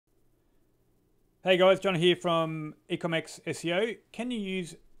Hey guys, John here from Ecommerce SEO. Can you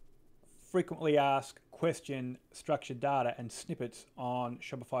use frequently asked question structured data and snippets on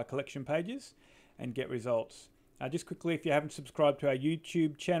Shopify collection pages and get results? Just quickly, if you haven't subscribed to our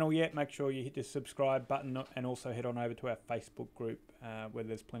YouTube channel yet, make sure you hit the subscribe button and also head on over to our Facebook group where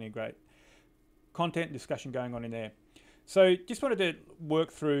there's plenty of great content and discussion going on in there. So just wanted to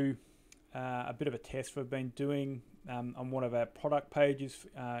work through a bit of a test we've been doing on one of our product pages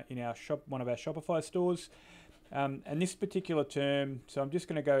in our one of our Shopify stores. And this particular term, so I'm just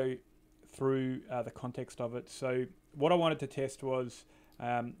going to go through the context of it. So what I wanted to test was,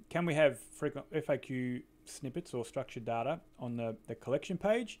 can we have frequent FAQ snippets or structured data on the collection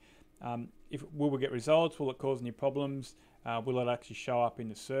page? Will we get results? Will it cause any problems? Will it actually show up in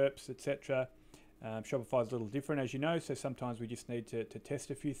the SERPs, etc.? Shopify is a little different, as you know, so sometimes we just need to test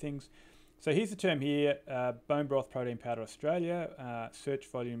a few things. So here's the term here, bone broth protein powder Australia, search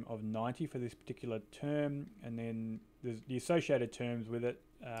volume of 90 for this particular term, and then there's the associated terms with it,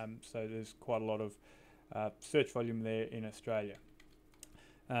 so there's quite a lot of search volume there in Australia.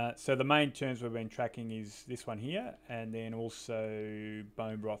 So the main terms we've been tracking is this one here, and then also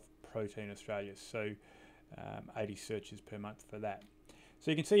bone broth protein Australia, so 80 searches per month for that. So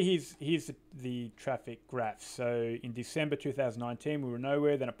you can see here's the traffic graph. So in December 2019, we were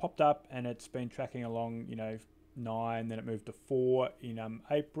nowhere. Then it popped up, and it's been tracking along, 9. Then it moved to 4 in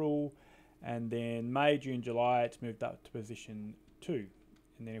April, and then May, June, July, it's moved up to position 2.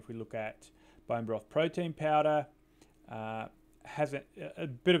 And then if we look at bone broth protein powder, has a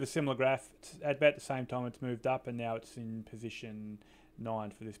bit of a similar graph. It's at about the same time it's moved up, and now it's in position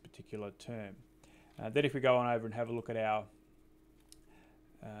 9 for this particular term. Then if we go on over and have a look at our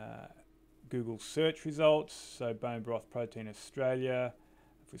Google search results, so bone broth protein Australia,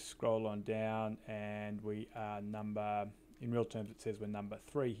 if we scroll on down, and we are in real terms it says we're number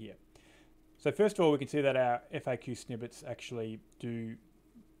 3 here. So first of all, we can see that our FAQ snippets actually do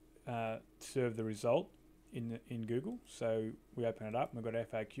serve the result in Google. So we open it up and we've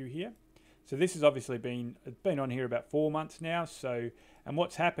got FAQ here. So this has obviously been on here about 4 months now. And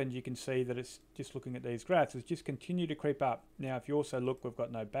what's happened, you can see that it's just looking at these graphs, it's just continued to creep up. Now, if you also look, we've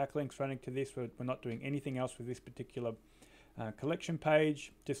got no backlinks running to this. We're not doing anything else with this particular collection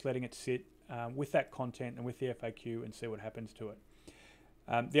page, just letting it sit with that content and with the FAQ and see what happens to it.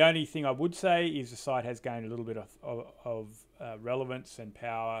 The only thing I would say is the site has gained a little bit of relevance and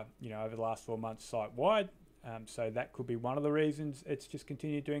power, over the last 4 months site-wide. So that could be one of the reasons it's just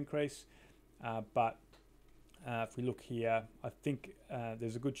continued to increase. But if we look here, I think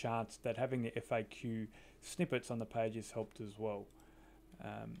there's a good chance that having the FAQ snippets on the page has helped as well.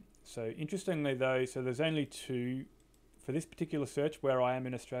 So interestingly though, so there's only 2, for this particular search where I am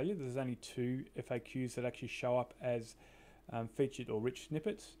in Australia, there's only 2 FAQs that actually show up as featured or rich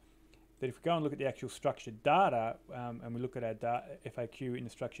snippets. That if we go and look at the actual structured data, and we look at our FAQ in the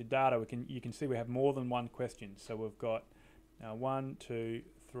structured data, you can see we have more than one question. So we've got 1, 2,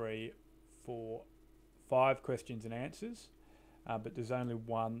 3, 4, 5 questions and answers, but there's only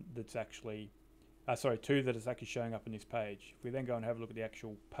 1 that's actually, 2 that is actually showing up on this page. If we then go and have a look at the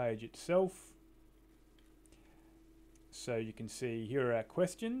actual page itself, so you can see here are our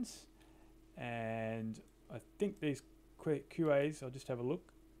questions, and I think these QAs, I'll just have a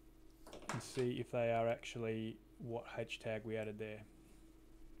look and see if they are actually what H tag we added there.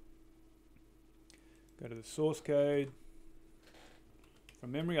 Go to the source code.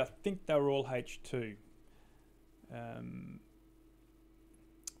 From memory, I think they were all H2.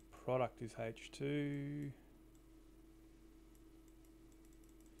 Product is H2.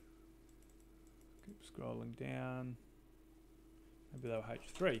 Keep scrolling down. Maybe they were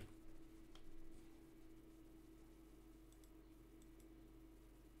H3.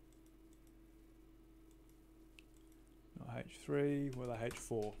 Not H3, were they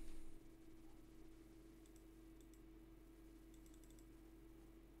H4?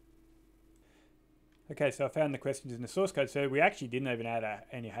 Okay, so I found the questions in the source code. So we actually didn't even add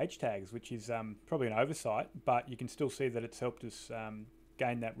any H tags, which is probably an oversight, but you can still see that it's helped us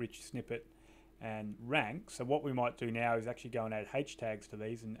gain that rich snippet and rank. So what we might do now is actually go and add H tags to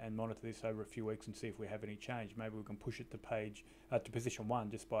these and monitor this over a few weeks and see if we have any change. Maybe we can push it to position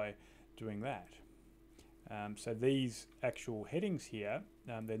 1 just by doing that. So these actual headings here,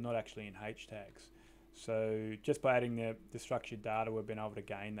 they're not actually in H tags. So just by adding the structured data, we've been able to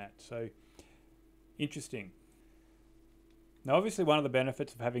gain that. So interesting. Now, obviously, one of the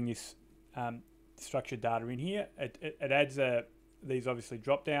benefits of having this structured data in here, it adds these obviously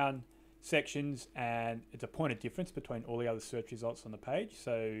drop-down sections, and it's a point of difference between all the other search results on the page.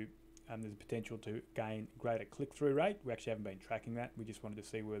 So there's potential to gain greater click-through rate. We actually haven't been tracking that. We just wanted to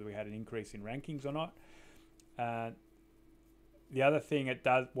see whether we had an increase in rankings or not. The other thing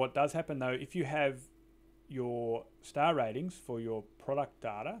what does happen though, if you have your star ratings for your product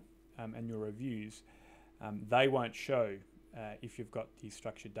data and your reviews, they won't show if you've got the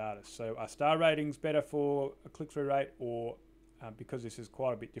structured data. So are star ratings better for a click-through rate, or because this is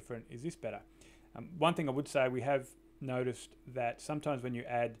quite a bit different, is this better? One thing I would say, we have noticed that sometimes when you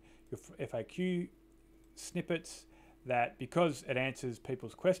add your FAQ snippets, that because it answers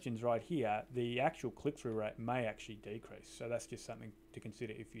people's questions right here, the actual click-through rate may actually decrease. So that's just something to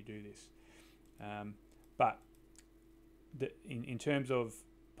consider if you do this. But in terms of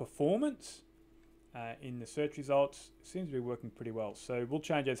performance in the search results, it seems to be working pretty well. So we'll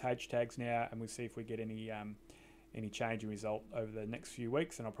change those H tags now, and we'll see if we get any change in result over the next few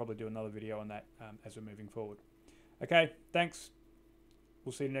weeks, and I'll probably do another video on that as we're moving forward. Okay, thanks.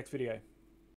 We'll see you in the next video.